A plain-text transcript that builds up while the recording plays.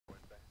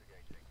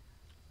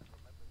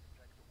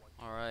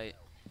Alright.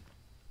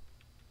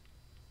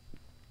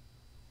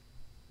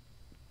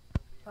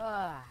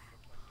 Ah.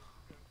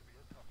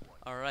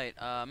 Alright,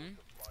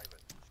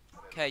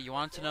 okay, you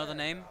wanted to know the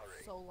name?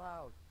 So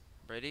loud.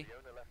 Brady?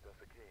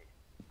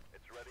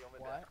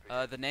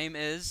 What? The name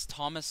is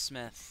Thomas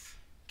Smith.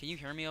 Can you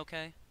hear me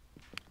okay?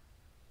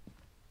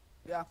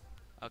 Yeah.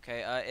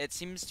 Okay, it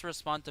seems to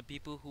respond to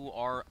people who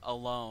are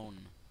alone.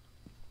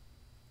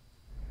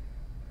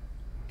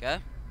 Okay?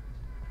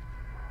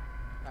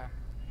 Okay.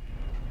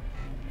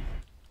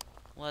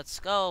 Let's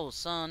go,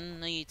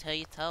 Sonny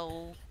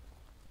Tato.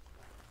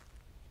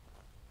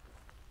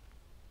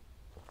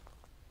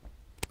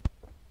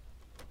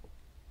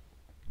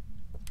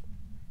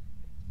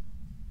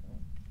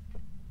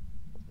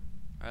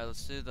 Alright,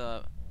 let's do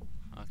the...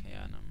 Okay,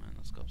 yeah, never mind.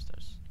 Let's go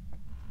upstairs.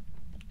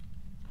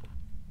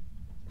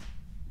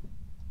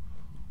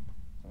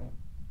 Where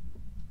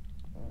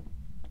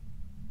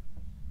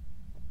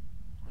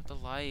are the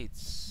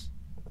lights?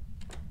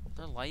 Are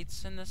there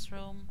lights in this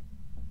room?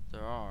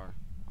 There are.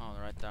 Oh,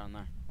 they're right down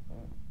there.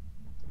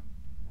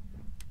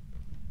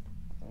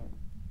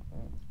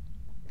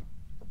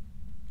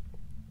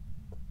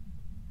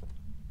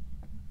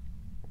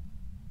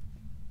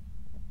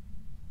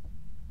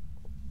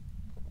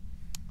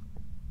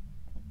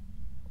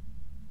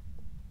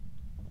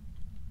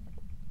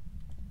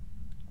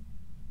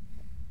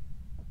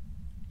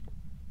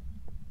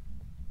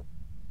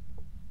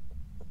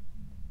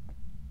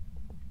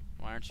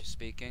 Why aren't you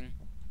speaking?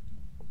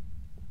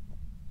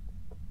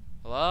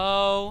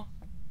 Hello?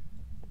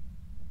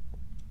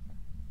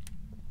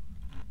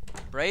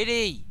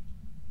 Brady!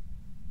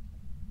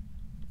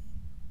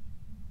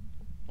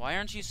 Why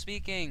aren't you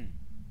speaking?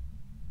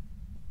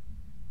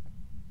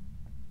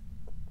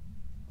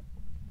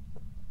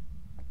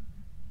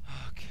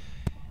 Okay.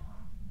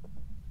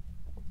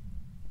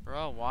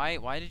 Bro,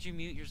 why did you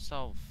mute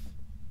yourself?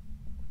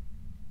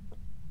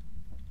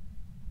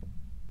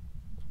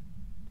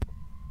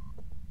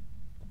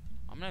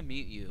 I'm gonna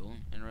mute you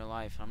in real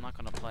life, and I'm not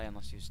gonna play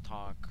unless you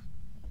talk.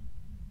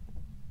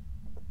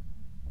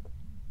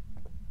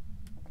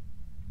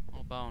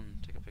 Oh, Bone,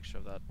 take a picture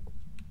of that.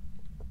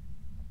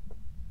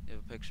 You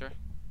have a picture?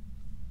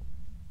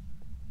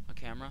 A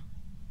camera?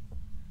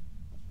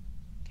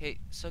 Okay,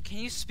 so can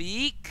you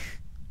speak?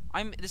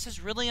 This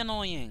is really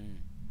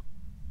annoying.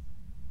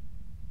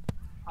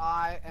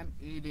 I am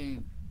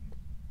eating.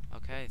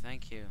 Okay,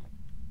 thank you.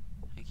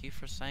 Thank you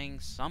for saying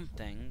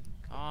something.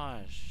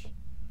 Gosh.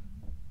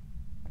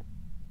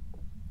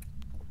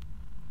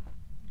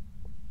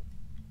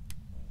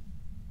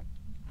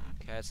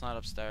 Okay, it's not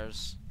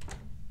upstairs.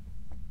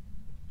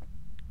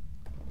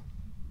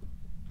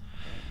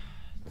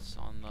 It's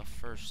on the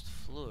first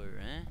floor,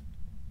 eh?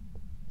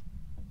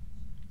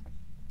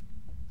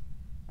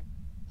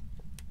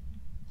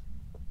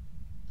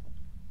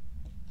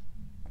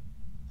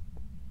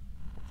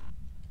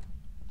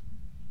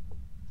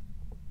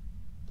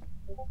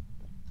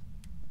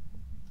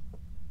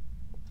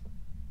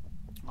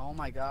 Oh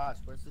my gosh,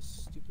 where's this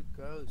stupid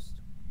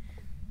ghost?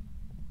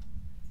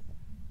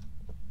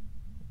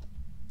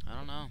 I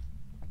don't know.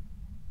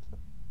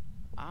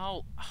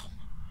 Ow! Ow!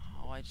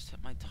 Oh, I just hit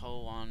my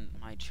toe on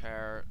my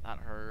chair. That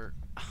hurt.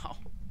 Ow.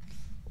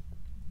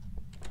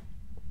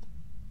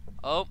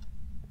 Oh!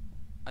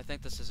 I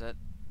think this is it.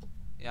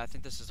 Yeah, I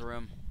think this is the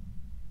room.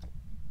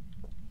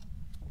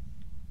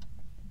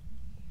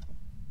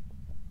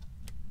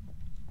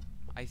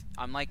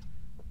 I'm like...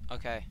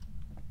 Okay.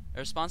 It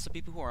responds to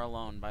people who are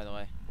alone, by the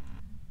way.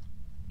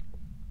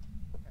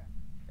 Okay.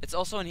 It's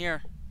also in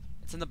here.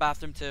 It's in the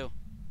bathroom, too.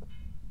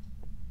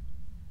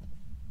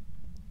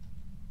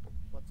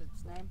 What's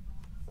its name?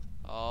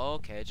 Oh,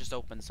 okay. It just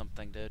opened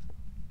something, dude.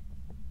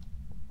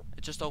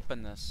 It just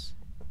opened this.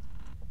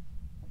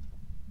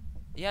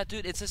 Yeah,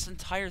 dude, it's this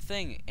entire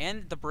thing.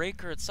 And the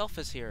breaker itself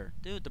is here.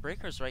 Dude, the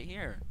breaker's right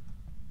here.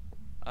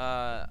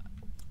 I'm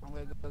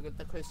gonna go get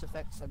the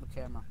crucifix and the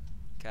camera.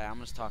 Okay, I'm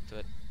gonna just talk to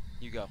it.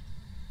 You go.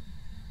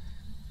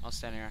 I'll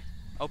stand here.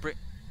 Oh,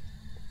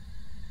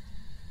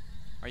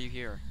 are you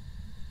here?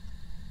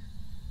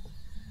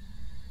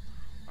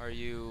 Are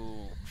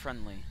you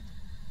friendly?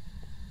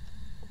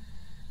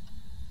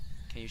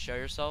 Can you show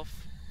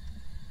yourself?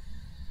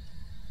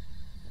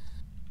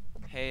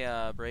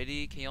 Hey,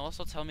 Brady, can you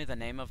also tell me the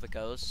name of the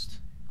ghost?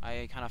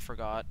 I kind of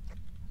forgot.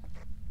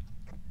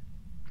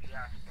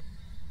 Yeah.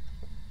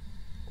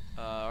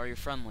 Are you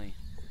friendly?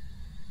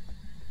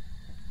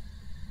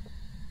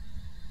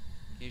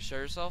 Can you show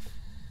yourself?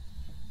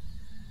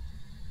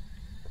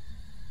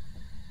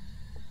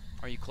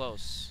 Are you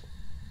close?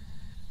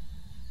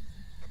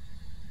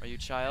 Are you a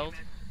child?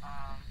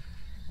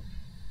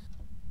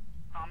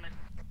 Thomas.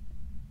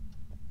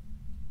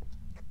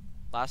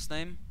 Last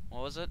name?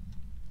 What was it?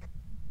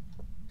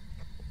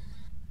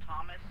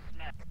 Thomas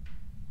Smith.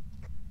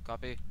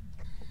 Copy.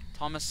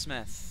 Thomas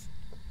Smith.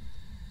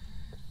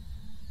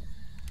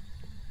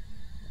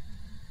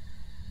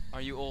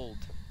 Are you old?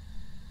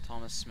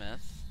 Thomas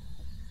Smith.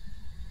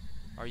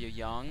 Are you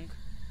young?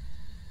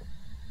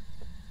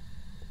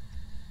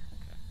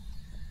 Okay.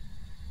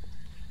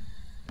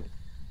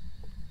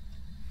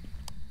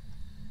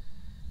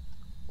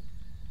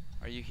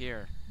 you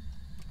here?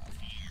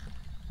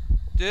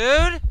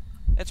 Dude!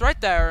 It's right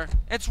there.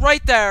 It's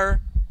right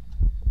there.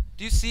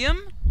 Do you see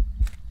him?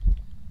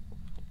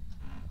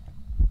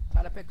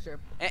 Got a picture.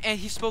 And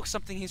he spoke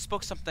something. He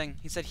spoke something.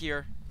 He said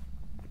here.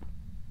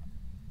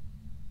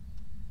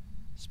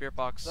 Spirit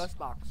box. Ghost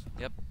box.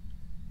 Yep.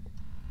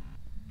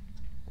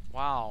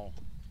 Wow.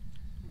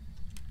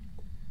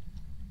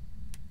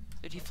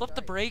 Dude, he flipped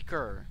the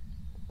breaker.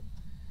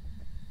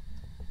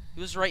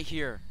 He was right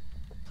here.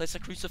 Place a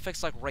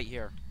crucifix like right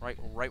here. Right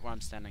where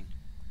I'm standing.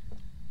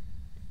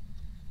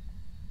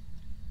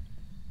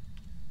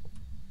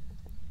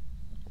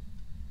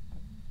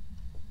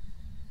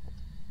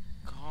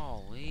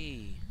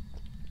 Golly.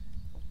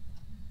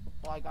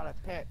 Well, I got a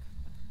pick.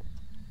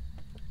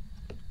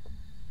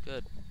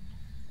 Good.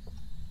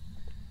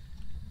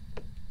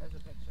 There's a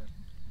picture.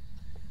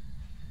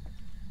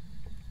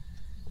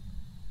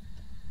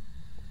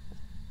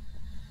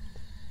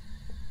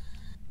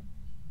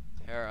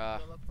 Here,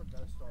 Go look for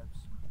ghost orbs.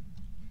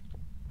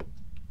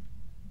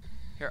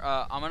 Here,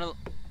 I'm gonna.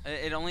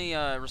 It only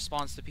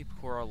responds to people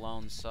who are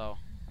alone, so.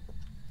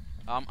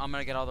 I'm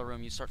gonna get out of the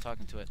room. You start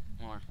talking to it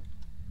more.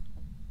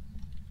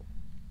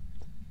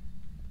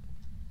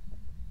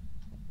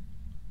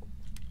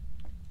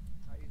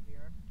 Are you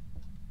here?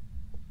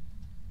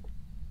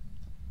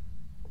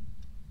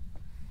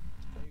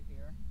 Are you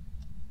here?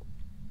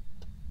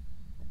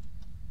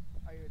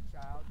 Are you a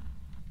child?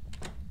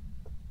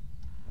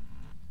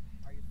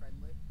 Are you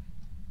friendly?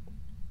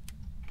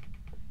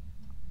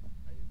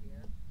 Are you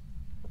here?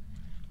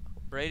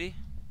 Brady?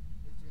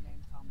 Is your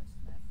name Thomas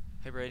Smith?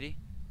 Hey, Brady?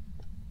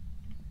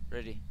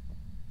 Brady.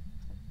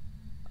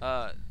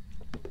 There's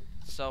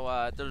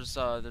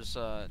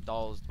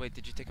dolls. Wait,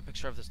 did you take a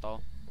picture of this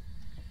doll?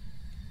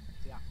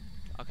 Yeah.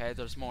 Okay,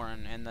 there's more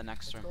in the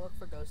next room. Let's go look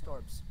for ghost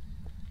orbs.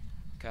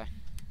 Okay.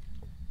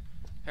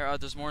 Here,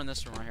 there's more in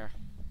this room right here.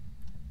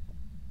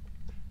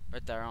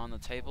 Right there on the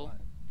table.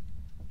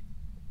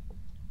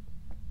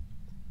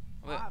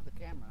 What? I have the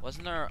camera.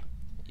 Wasn't there?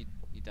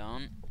 You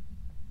don't?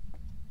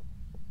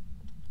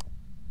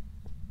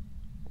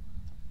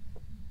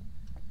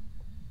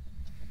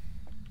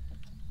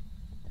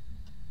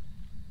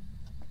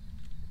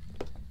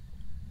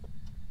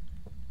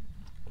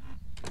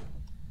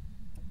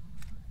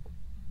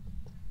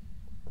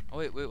 Oh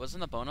wait,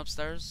 wasn't the bone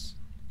upstairs?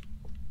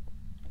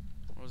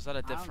 Or was that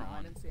a different I don't know, one?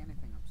 I didn't see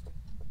anything upstairs.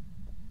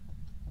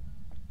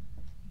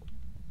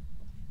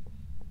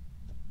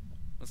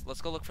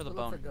 Let's go look for the Look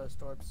bone. for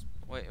ghost orbs.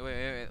 Wait.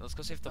 Let's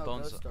go see if the Oh,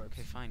 bones. ghost orbs.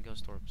 Okay, fine,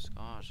 ghost orbs.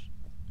 Gosh.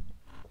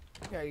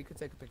 Yeah, you could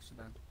take a picture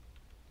then.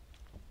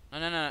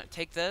 No.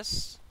 Take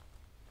this.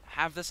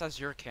 Have this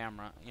as your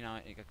camera. You know,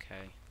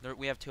 okay.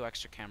 We have 2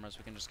 extra cameras.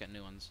 We can just get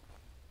new ones.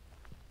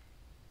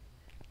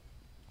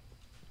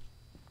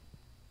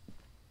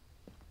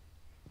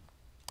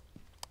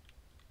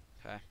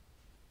 Okay.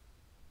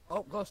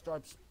 Oh, ghost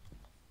orbs.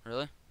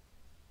 Really?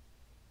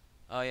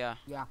 Oh yeah.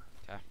 Yeah.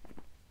 Okay.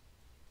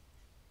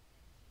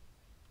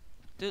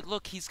 Dude,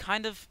 look, he's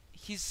kind of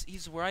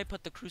he's where I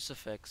put the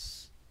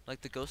crucifix. Like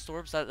the ghost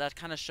orbs, that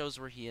kind of shows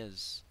where he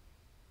is.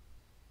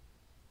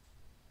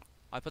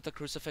 I put the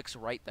crucifix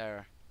right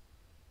there.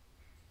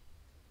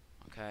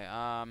 Okay,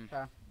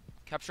 Okay.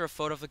 capture a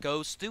photo of the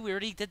ghost. Dude, we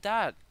already did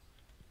that.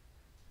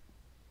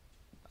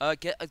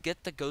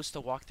 Get the ghost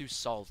to walk through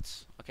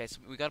salt. Okay,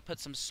 so we gotta put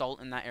some salt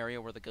in that area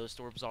where the ghost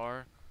orbs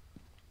are.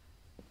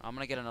 I'm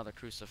gonna get another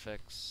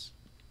crucifix.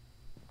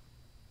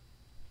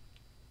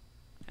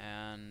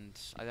 And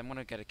I'm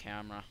gonna get a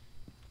camera.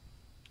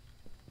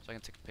 So I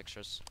can take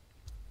pictures.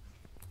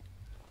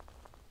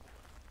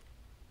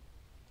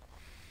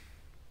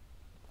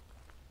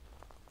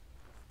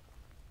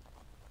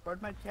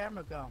 Where'd my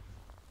camera go?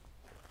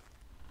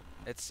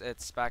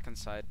 It's back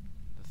inside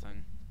the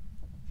thing.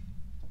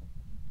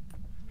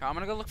 Here, I'm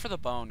gonna go look for the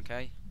bone,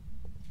 okay?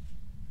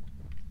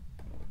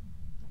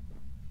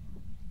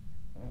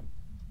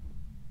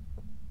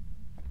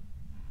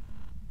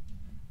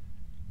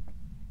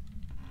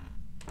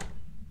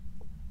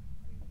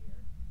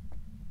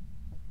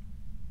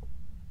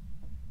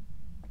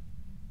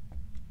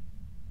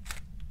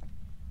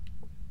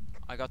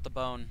 I got the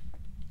bone.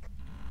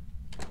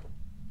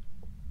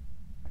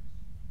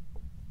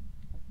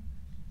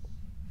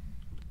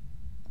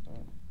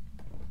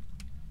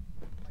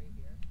 Are you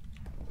here?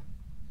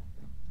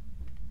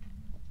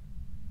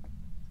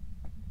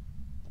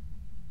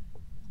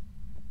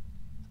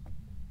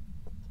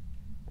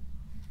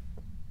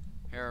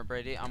 Here,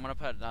 Brady, I'm gonna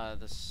put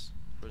this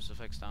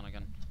crucifix down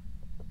again.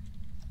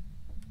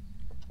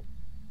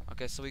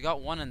 Okay, so we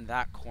got one in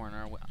that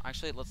corner.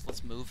 Actually,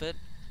 let's move it.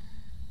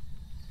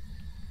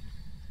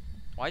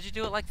 Why'd you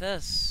do it like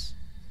this?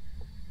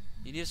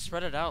 You need to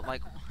spread it out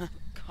like,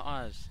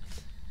 gosh.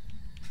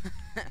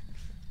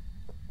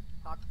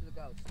 Talk to the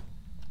ghost.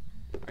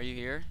 Are you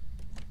here?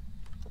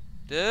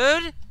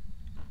 Dude?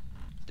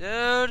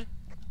 Dude?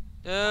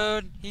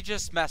 Dude, he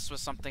just messed with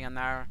something in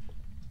there.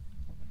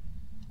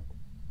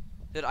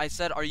 Dude, I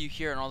said, are you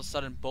here? And all of a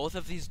sudden, both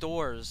of these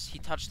doors, he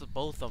touched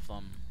both of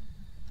them.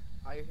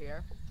 Are you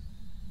here?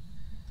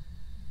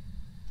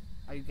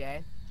 Are you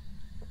gay?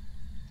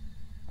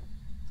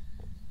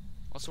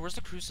 Also, where's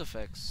the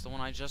crucifix? The one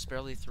I just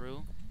barely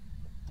threw?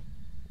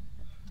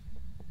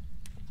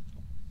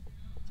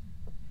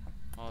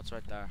 Oh, it's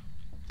right there.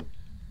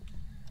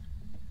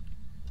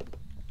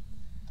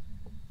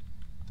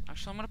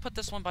 Actually, I'm gonna put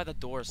this one by the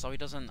door so he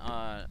doesn't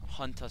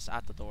hunt us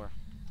at the door.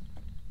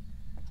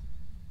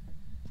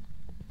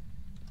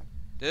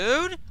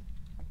 Dude?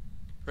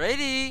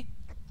 Brady?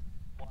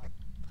 What?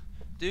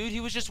 Dude, he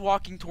was just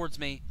walking towards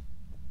me.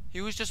 He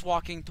was just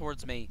walking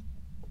towards me.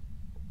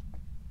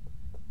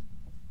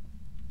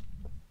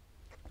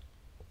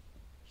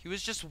 He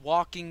was just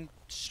walking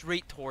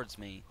straight towards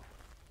me.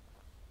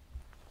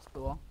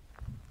 Cool.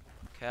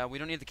 Okay, we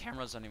don't need the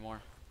cameras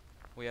anymore.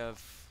 We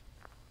have...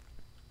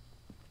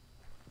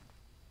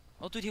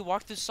 Oh, dude, he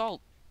walked through salt.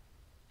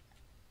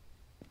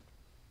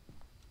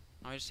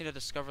 I just need to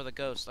discover the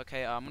ghost.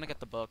 Okay, I'm gonna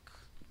get the book.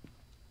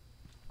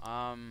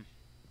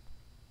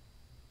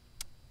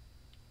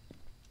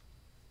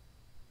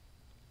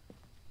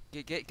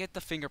 Get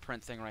the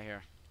fingerprint thing right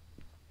here.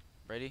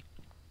 Brady?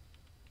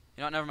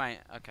 You know what, never mind.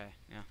 Okay,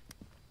 yeah.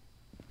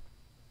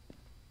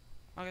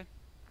 Okay.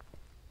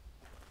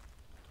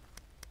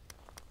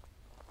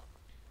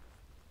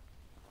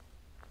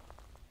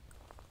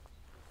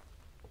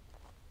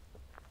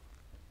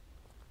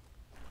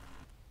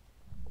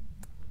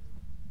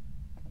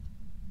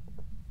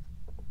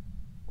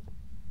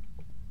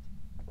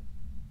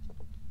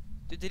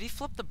 Dude, did he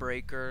flip the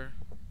breaker?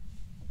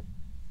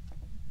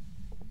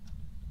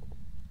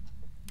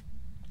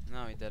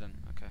 No, he didn't.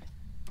 Okay.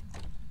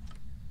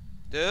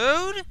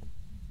 Dude!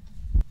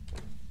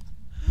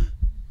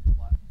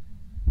 What?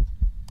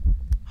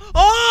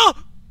 Oh!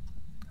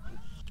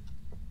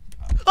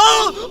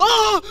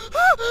 Oh!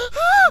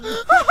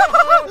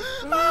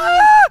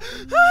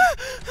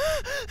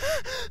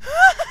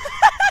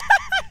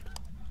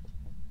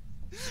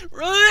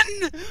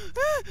 Run!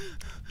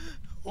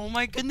 Oh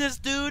my goodness,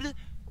 dude!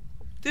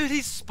 Dude,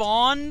 he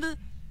spawned.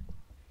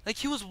 Like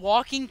he was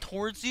walking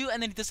towards you,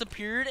 and then he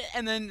disappeared,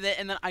 and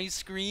then I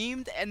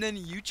screamed, and then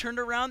you turned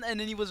around, and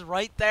then he was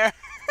right there.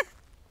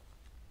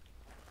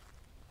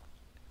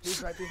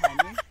 He's right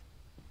behind me.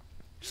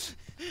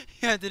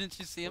 Yeah, didn't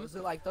you see him? Was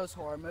it like those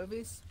horror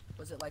movies?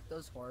 Was it like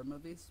those horror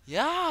movies?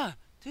 Yeah,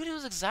 dude, it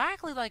was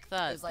exactly like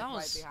that. It was like That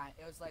right behind.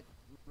 It was like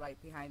right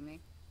behind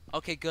me.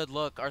 Okay, good.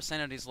 Look, our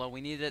sanity's low.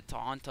 We need it to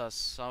haunt us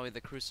so the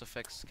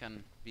crucifix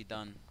can be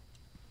done.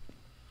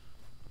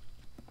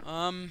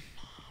 I'm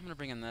gonna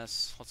bring in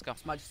this. Let's go.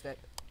 Smudge stick.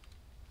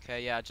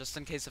 Okay, yeah, just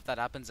in case if that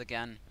happens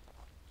again.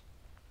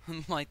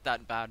 Light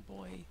that bad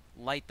boy.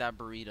 Light that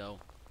burrito.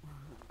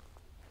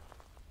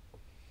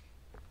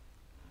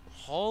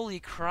 Holy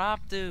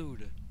crap,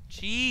 dude.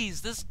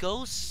 Jeez, this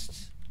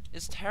ghost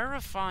is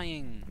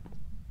terrifying.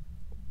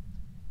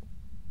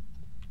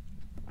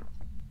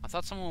 I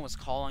thought someone was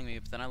calling me,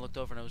 but then I looked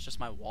over and it was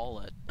just my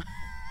wallet.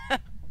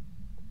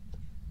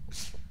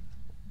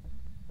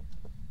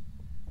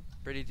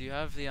 Brady, do you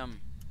have the, Are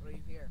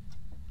you here?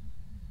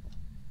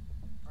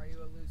 Are you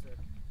a loser?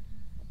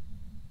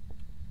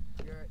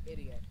 You're an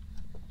idiot.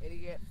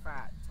 Idiot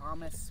fat.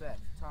 Thomas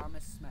Smith.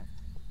 Thomas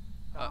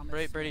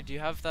Smith. Brady, do you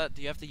have that,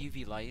 do you have the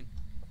UV light?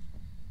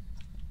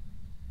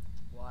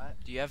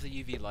 What? Do you have the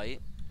UV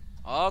light?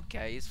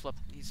 Okay, he's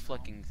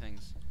flicking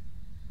things.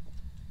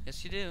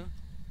 Yes, you do.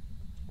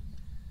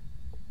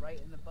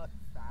 Right in the butt,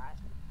 fat.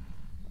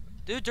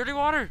 Dude, dirty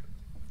water!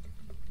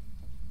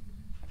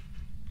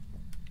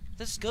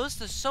 This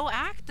ghost is so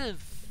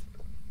active!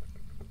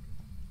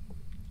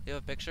 You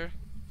have a picture?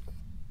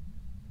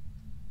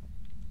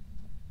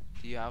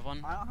 Do you have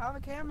one? I don't have a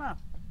camera.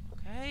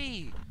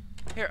 Okay.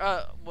 Here,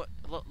 what?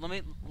 Let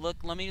me look.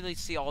 Let me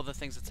see all the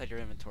things inside your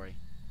inventory.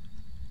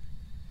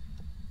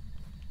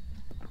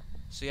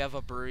 So you have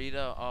a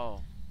burrito.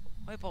 Oh,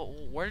 wait, but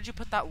where did you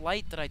put that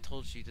light that I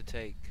told you to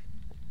take?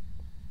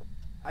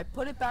 I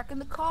put it back in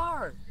the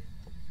car.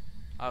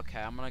 Okay,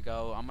 I'm gonna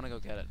go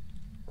get it.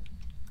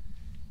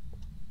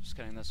 Just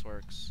kidding. This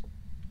works.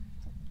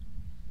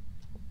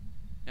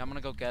 Yeah, I'm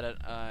gonna go get it.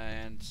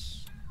 And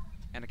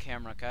a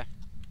camera. Okay.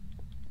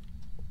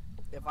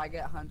 If I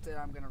get hunted,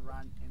 I'm gonna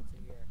run into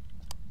here.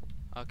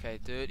 Okay,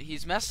 dude.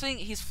 He's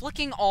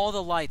flicking all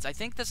the lights. I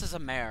think this is a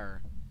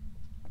mare.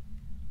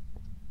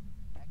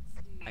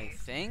 I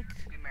think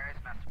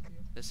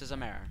this is a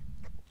mare.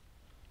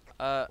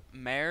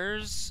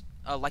 Mares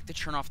like to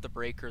turn off the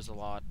breakers a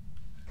lot,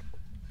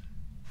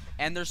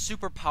 and they're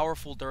super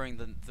powerful during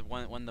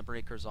when the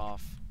breaker's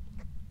off.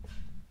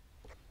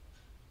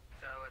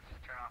 So let's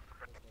just turn off the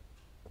breaker.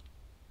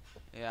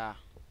 Yeah.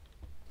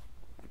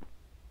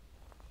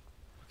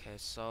 Okay,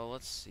 so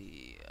let's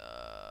see.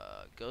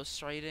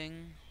 Ghost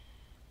writing.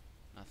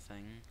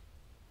 Nothing.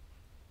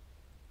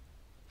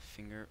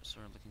 So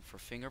we're looking for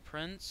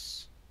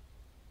fingerprints.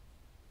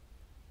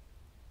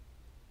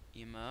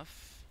 EMF.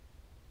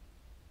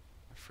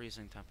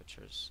 Freezing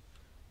temperatures.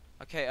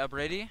 Okay,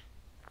 Brady?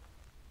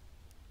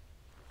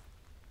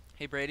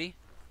 Hey, Brady?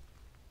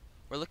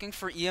 We're looking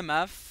for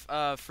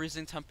EMF,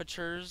 freezing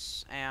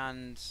temperatures,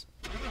 and...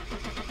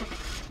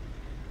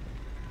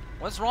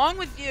 What's wrong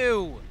with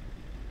you?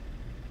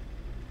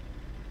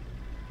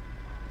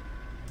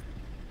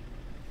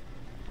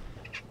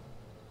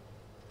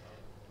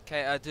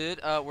 Okay, dude,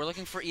 we're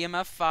looking for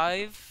EMF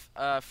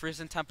 5,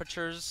 freezing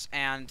temperatures,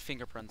 and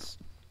fingerprints.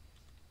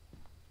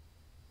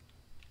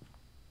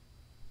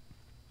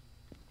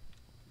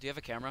 Do you have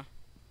a camera?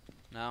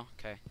 No?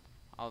 Okay.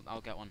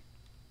 I'll get one.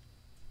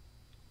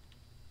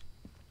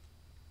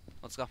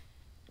 Let's go.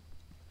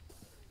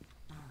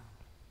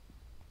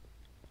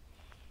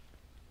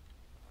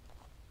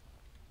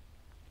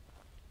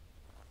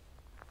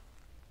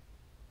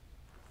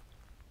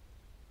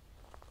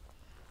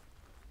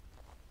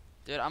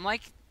 Dude, I'm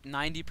like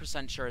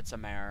 90% sure it's a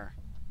mare.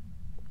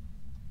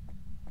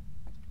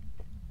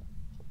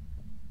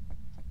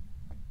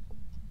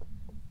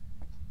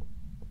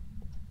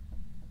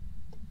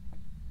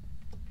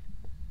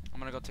 I'm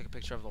gonna go take a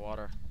picture of the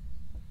water.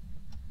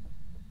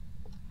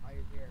 Are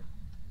you here?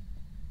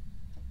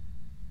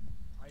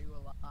 Are you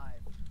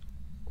alive?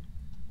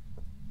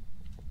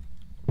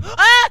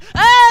 Ah!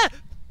 Ah!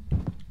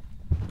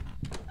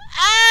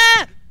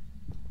 Ah!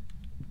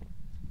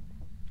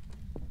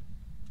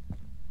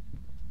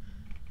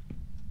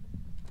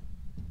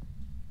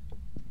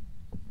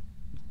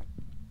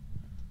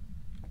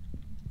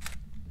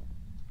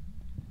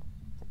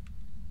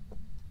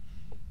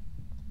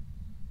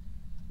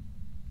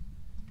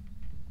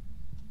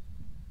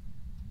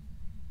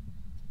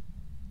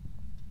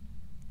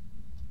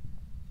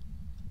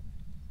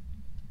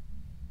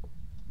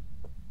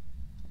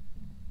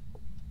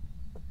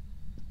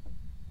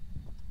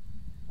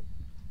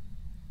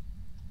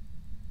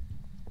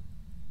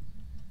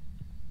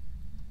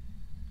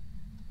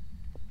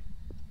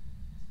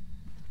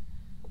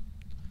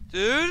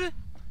 Dude?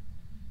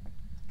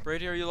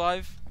 Brady, are you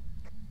alive?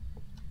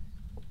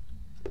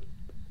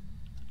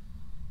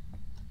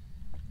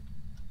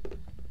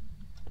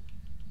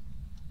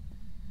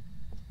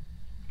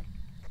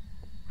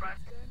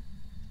 Preston?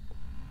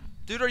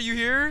 Dude, are you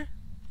here?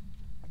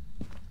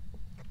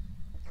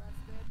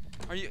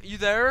 Preston? Are you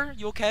there?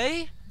 You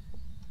okay?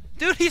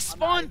 Dude, he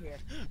spawned.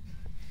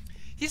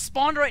 He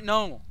spawned right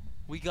now.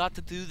 We got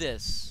to do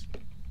this.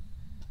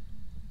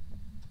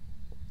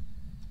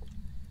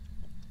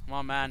 Come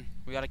on, man.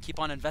 We gotta keep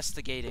on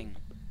investigating.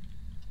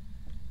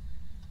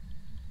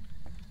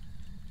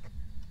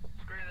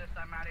 Screw this,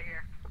 I'm out of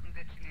here. I'm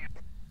ditching you.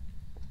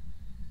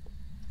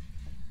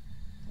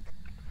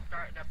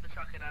 Starting up the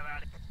truck and I'm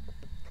out of here.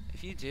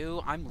 If you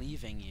do, I'm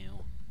leaving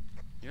you.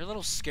 You're a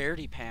little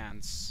scaredy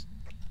pants.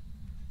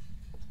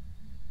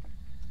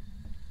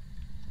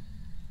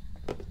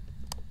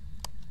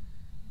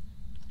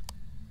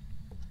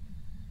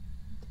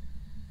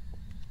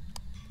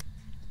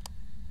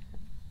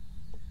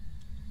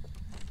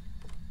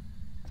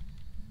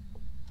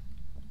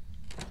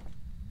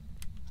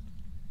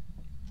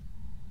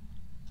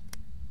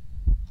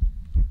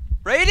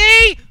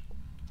 Brady!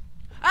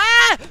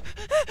 Ah!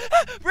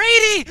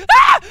 Brady!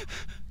 Ah!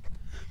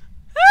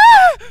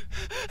 Ah!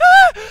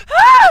 Ah!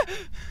 Ah!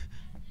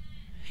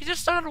 He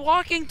just started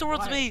walking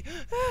towards me.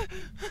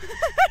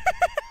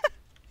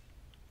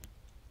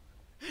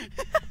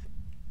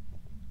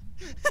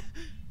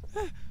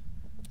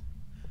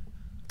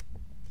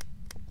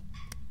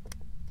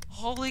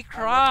 Holy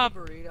crap!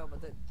 Burrito,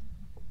 but it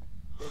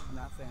did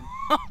nothing.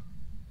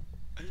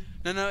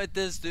 No, it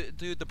does, dude.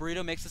 The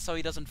burrito makes it so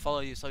he doesn't follow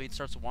you, so he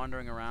starts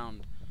wandering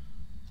around.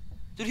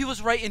 Dude, he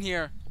was right in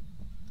here.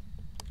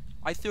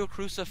 I threw a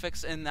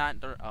crucifix in that.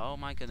 Oh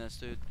my goodness,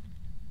 dude.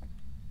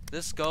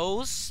 This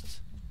ghost.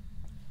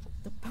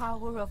 The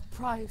power of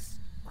Christ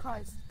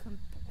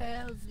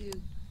compels you.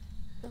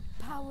 The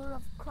power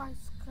of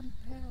Christ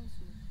compels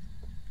you.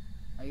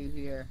 Are you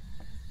here?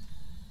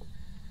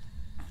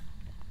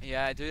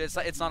 Yeah, dude. It's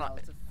not. No,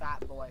 it's a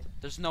fat boy.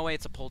 There's no way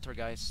it's a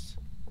poltergeist.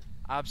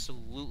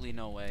 Absolutely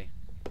no way.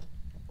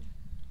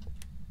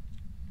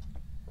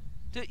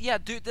 Dude, yeah,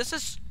 dude, this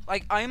is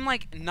like I'm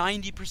like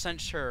 90%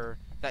 sure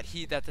that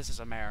this is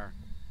a mare.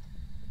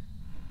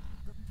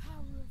 The power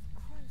of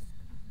Christ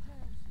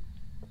compels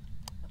you.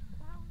 The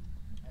power.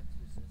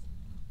 Exorcist.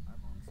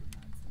 I've only seen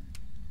that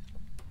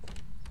scene.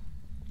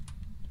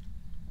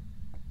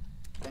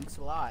 Thanks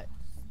a lot.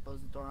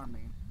 Close the door on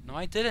me. No,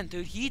 I didn't,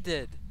 dude. He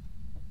did.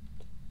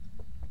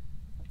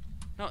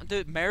 No,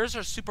 dude, mares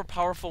are super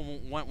powerful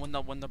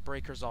when the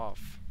breaker's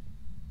off.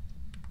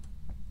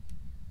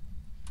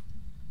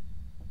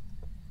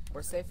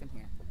 We're safe in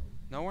here.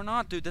 No, we're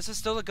not, dude. This is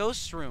still a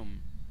ghost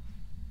room.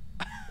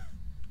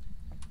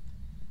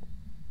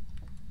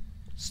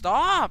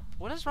 Stop!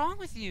 What is wrong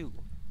with you?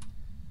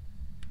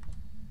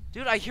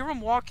 Dude, I hear him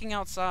walking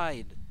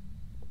outside.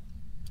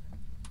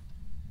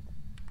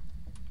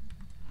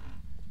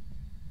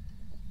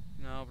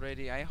 No,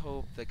 Brady, I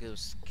hope the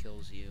ghost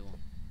kills you.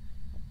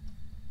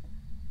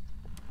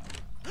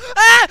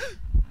 Ah!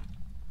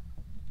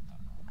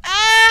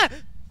 Ah!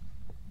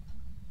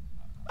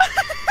 Ah!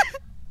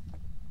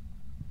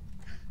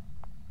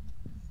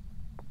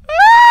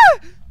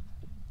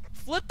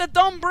 Flip the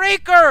dumb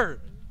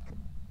breaker!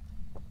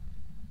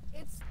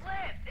 It's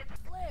flipped! It's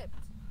flipped!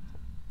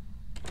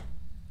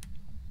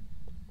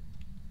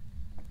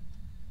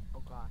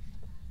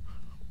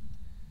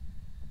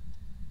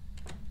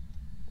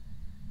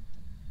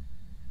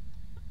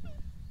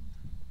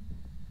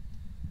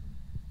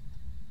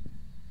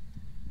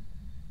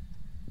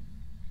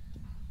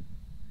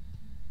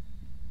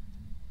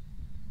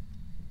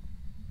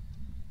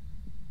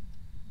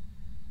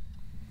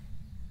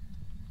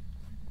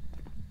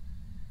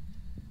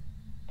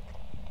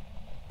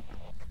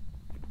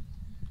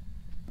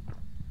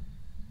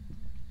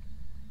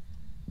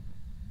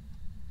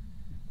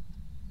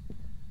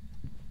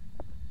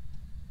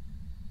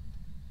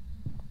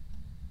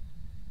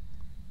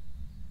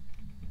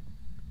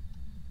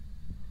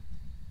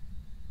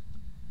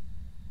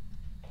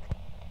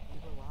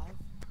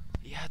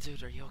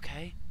 dude, are you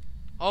okay?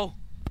 Oh.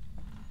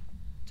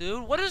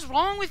 Dude, what is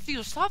wrong with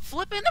you? Stop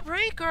flipping the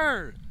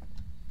breaker.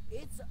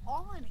 It's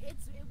on. It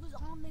was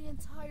on the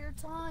entire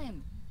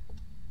time.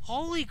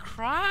 Holy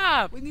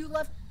crap. When you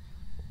left,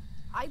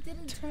 I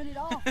didn't turn it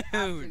off.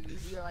 Dude.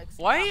 You're like,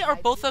 Why "Stop." are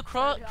I both the didn't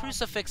turn it off.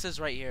 crucifixes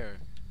right here?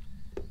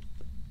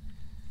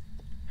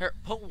 Here,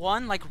 put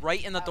one like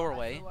right in the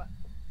doorway.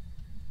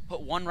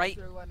 Put one right.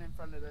 I threw one in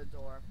front of the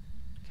door.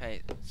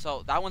 Okay,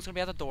 so that one's gonna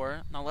be at the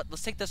door. Now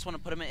let's take this one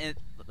and put him in.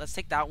 Let's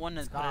take that one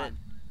and put it.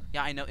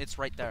 Yeah, I know it's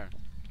right there.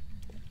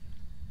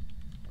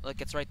 Look,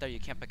 it's right there. You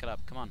can't pick it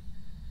up. Come on.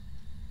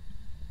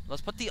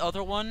 Let's put the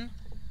other one,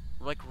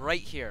 like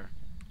right here.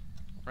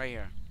 Right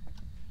here.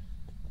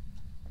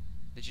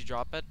 Did you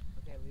drop it?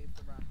 Okay, leave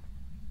the room.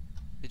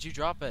 Did you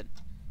drop it?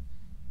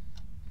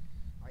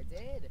 I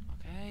did.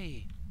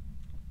 Okay.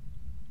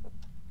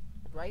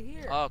 Right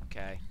here.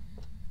 Okay.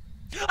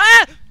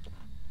 Ah!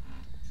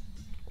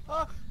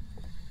 Oh.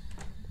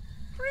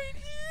 Right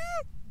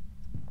here.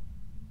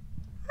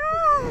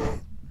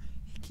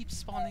 He keeps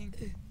spawning.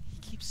 He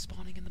keeps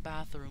spawning in the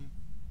bathroom.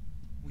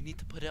 We need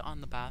to put it on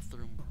the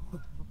bathroom.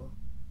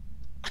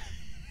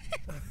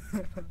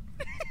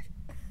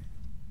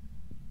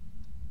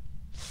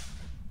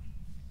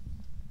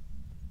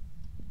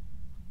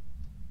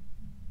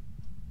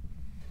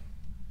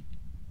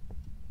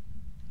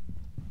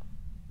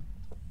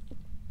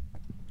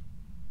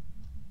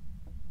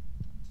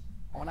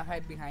 I want to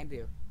hide behind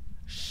you.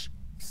 Shh.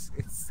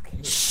 It's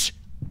scary. Shh.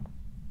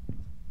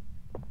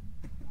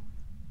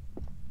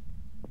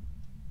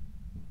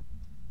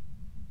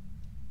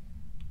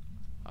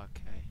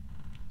 Okay.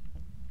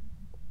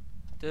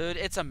 Dude,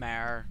 it's a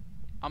mare.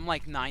 I'm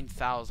like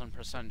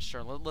 9,000%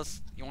 sure.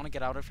 Let's. You want to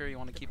get out of here? You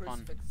want to The keep on?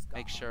 crucifix is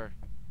Make gone. sure.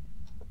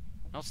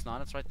 No, it's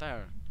not. It's right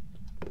there.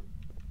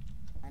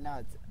 I know.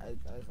 I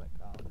was like,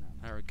 oh no.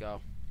 There we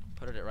go.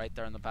 Put it right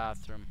there in the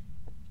bathroom.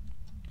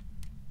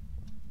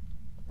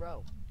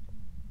 Bro.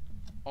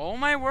 Oh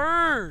my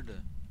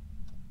word!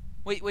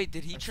 Wait,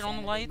 did he Our turn on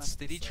the sanity lights? must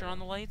Did be he turn so on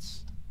the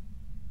lights?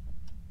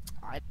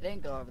 I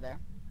didn't go over there.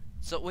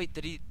 So wait,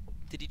 did he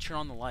turn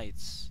on the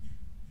lights?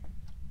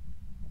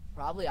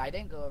 Probably I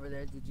didn't go over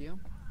there. Did you?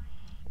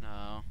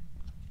 No.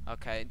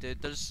 Okay,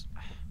 dude, there's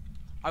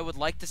I would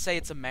like to say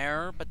it's a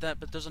mare, but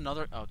there's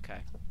another okay.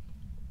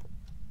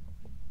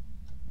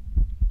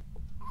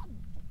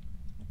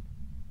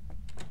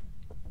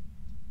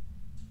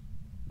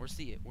 Where's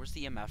the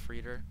EMF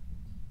reader?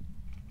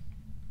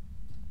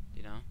 Do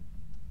you know?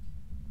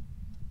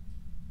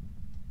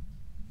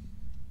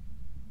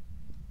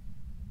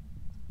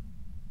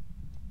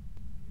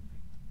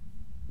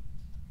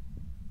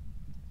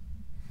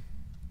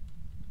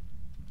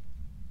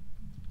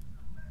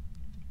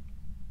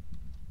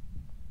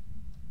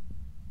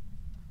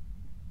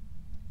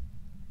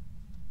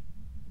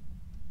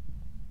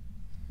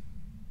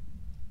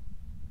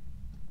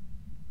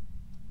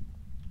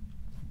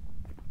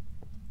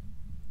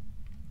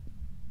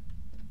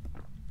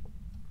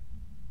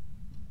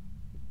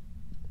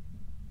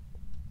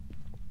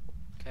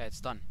 Okay,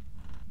 it's done.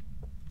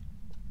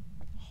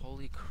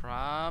 Holy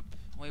crap.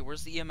 Wait,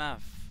 where's the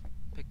EMF?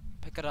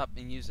 Pick it up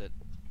and use it.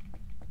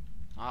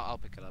 I'll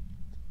pick it up.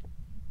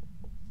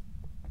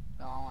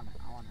 No, I want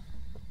it. I want it.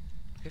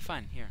 Okay,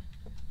 fine. Here.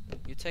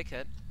 You take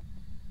it.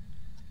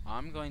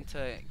 I'm going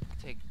to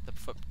take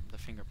the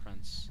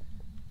fingerprints.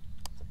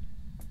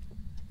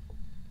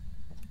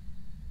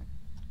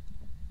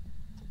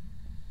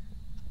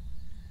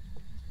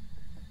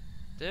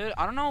 Dude,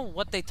 I don't know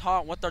what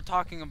they're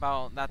talking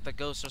about that the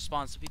ghost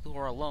responds to people who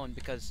are alone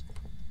because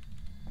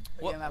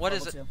what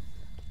is it?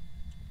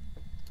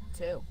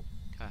 2.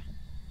 Okay.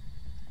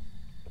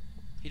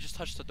 He just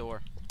touched the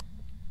door.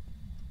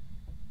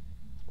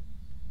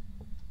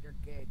 You're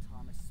gay,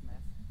 Thomas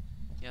Smith.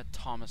 Yeah,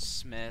 Thomas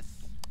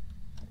Smith.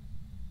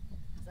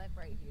 He's like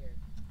right here.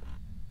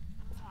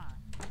 Mwah,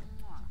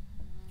 mwah,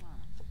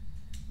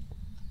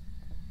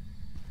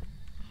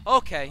 mwah.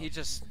 Okay, he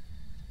just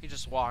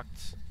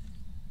walked.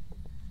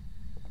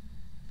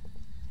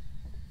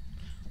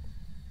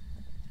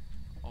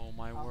 Oh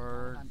my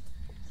word.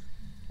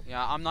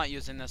 Yeah, I'm not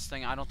using this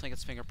thing. I don't think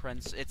it's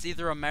fingerprints. It's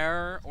either a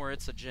mirror or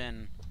it's a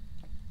Jinn.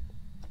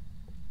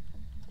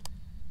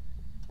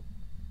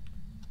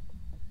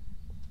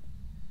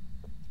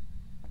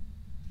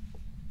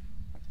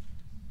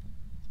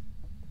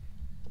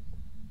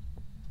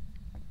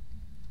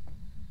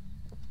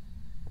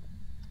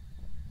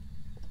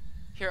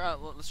 Here,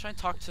 let's try and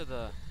talk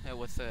to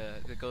with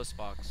the ghost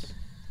box.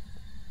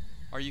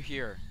 Are you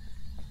here?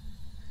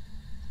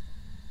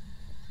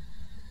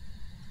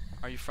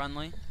 Are you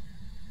friendly?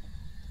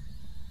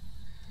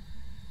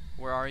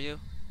 Where are you?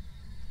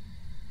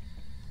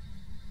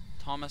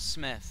 Thomas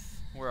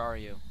Smith, where are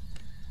you?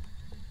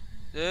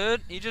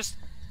 Dude, you just...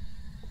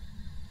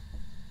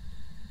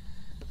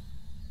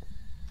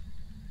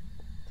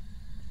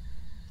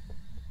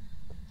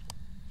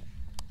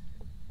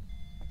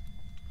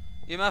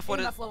 EMF, what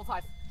is... EMF level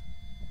 5.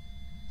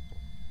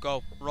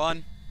 Go.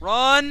 Run.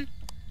 Run!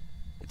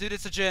 Dude,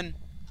 it's a Jinn.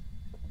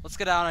 Let's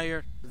get out of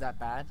here. Is that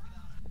bad?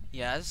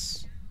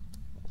 Yes.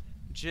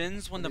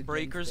 Jinns when What the do jinns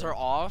breakers do? are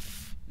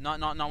off, not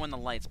when the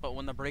lights, but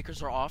when the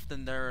breakers are off,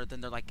 then they're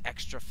like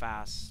extra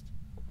fast.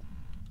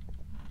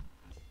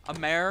 A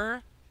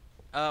mare,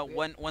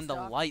 when We the still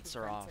have to lights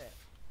are prevent off. it.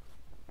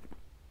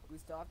 We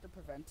still have to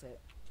prevent it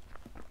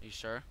Are you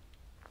sure?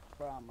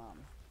 from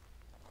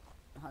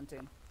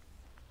hunting.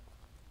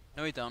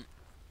 No, we don't.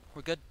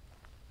 We're good.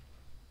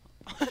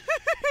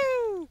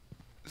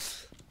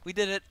 We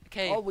did it.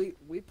 Okay. Oh, we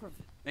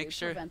Make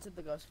sure. prevented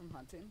the ghost from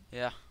hunting.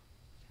 Yeah.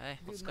 Okay,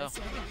 let's Dude, go. my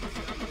sanity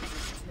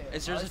is 2.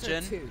 Is yours a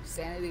Jinn? 2.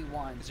 Sanity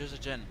 1. Is yours a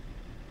Jinn?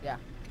 Yeah.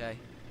 Okay.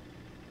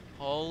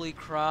 Holy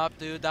crap,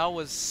 dude. That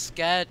was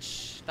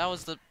sketch. That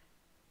was the...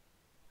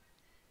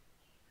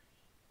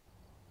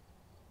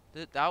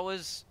 Dude, that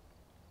was...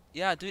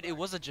 Yeah, dude, it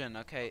was a Jinn.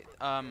 Okay.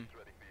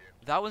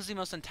 That was the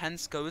most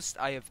intense ghost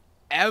I have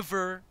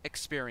ever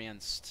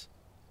experienced.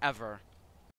 Ever.